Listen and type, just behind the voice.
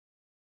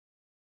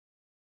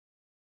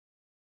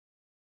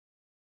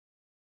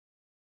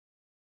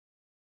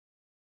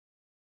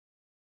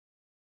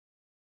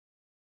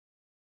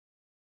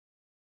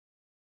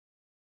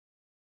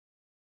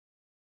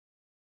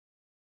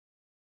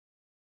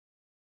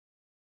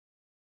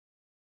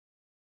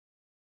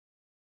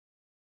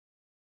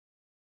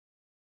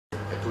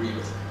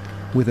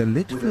With a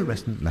lit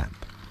fluorescent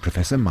lamp,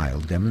 Professor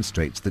Meyl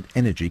demonstrates that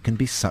energy can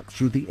be sucked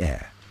through the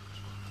air.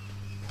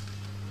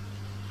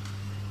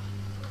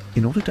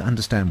 In order to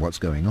understand what's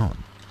going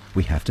on,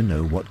 we have to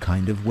know what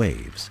kind of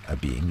waves are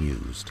being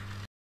used.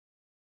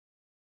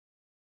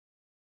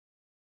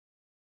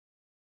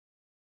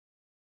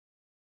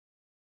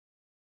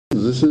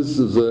 This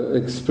is the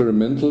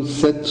experimental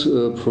set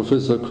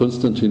Professor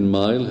Konstantin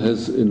Meyl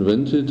has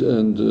invented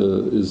and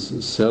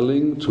is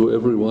selling to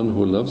everyone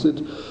who loves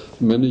it.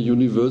 Many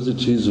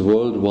universities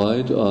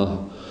worldwide are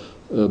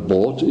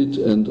bought it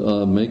and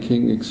are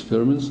making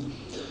experiments.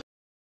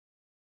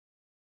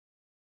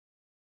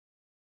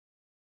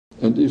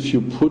 And if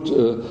you put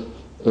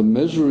a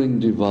measuring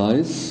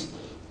device,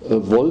 a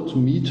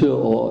voltmeter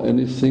or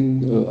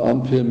anything,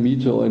 ampere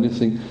meter or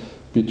anything,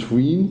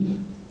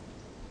 between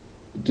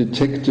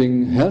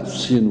detecting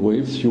Hertzian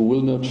waves, you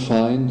will not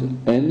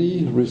find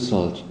any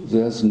result.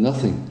 There's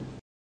nothing.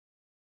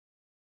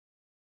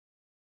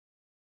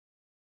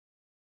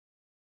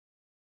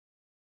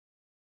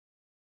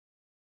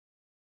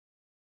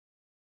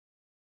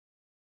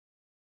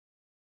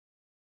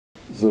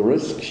 The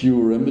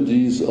rescue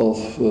remedies of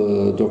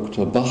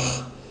Dr.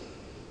 Bach,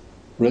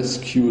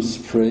 rescue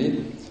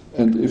spray,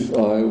 and if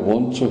I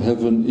want to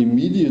have an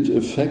immediate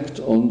effect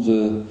on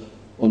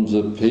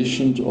the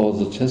patient or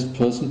the test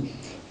person,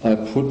 I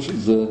put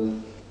the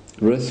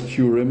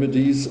rescue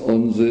remedies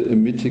on the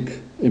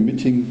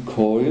emitting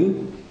coil,